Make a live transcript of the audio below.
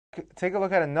take a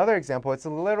look at another example. It's a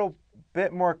little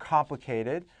bit more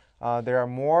complicated. There are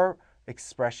more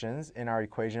expressions in our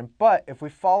equation, but if we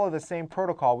follow the same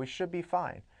protocol, we should be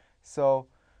fine. So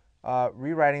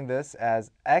rewriting this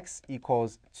as x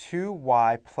equals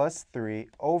 2y plus 3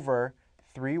 over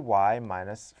 3y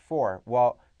minus 4.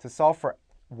 Well, to solve for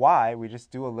y, we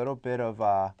just do a little bit of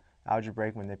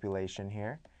algebraic manipulation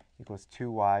here. Equals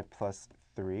 2y plus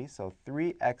 3. So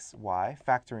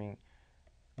 3xy,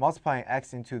 multiplying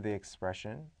x into the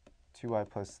expression, 2y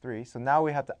plus 3. So now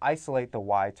we have to isolate the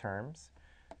y terms.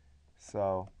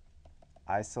 So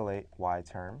isolate y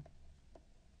term.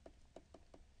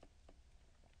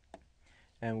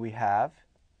 And we have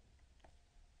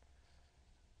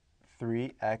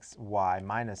 3xy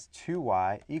minus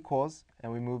 2y equals,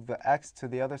 and we move the x to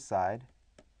the other side.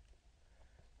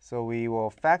 So we will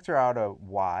factor out a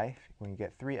y. When you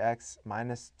get 3x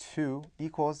minus 2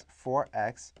 equals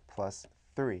 4x plus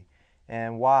 3.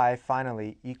 And y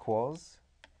finally equals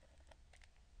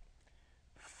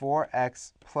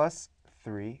 4x plus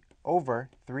 3 over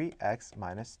 3x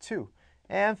minus 2.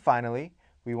 And finally,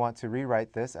 we want to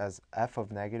rewrite this as f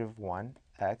of negative 1,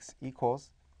 x equals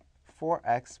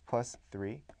 4x plus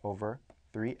 3 over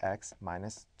 3x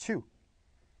minus 2.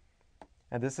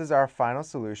 And this is our final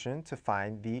solution to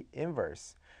find the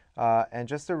inverse. And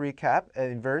just to recap,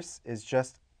 an inverse is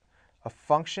just a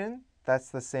function that's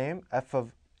the same f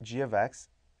of g of x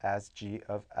as g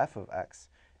of f of x.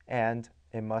 And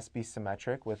it must be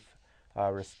symmetric with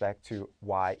respect to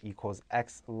y equals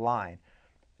x line.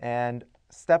 And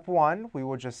step 1, we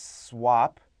will just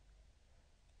swap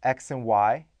x and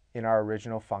y in our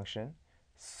original function,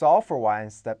 solve for y in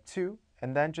step 2,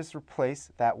 and then just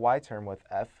replace that y term with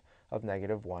f of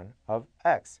negative 1 of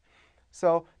x.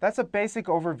 So that's a basic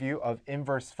overview of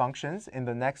inverse functions. In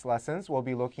the next lessons, we'll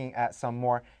be looking at some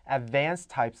more advanced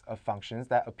types of functions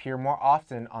that appear more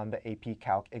often on the AP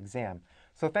Calc exam.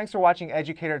 So thanks for watching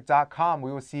Educator.com.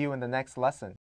 We will see you in the next lesson.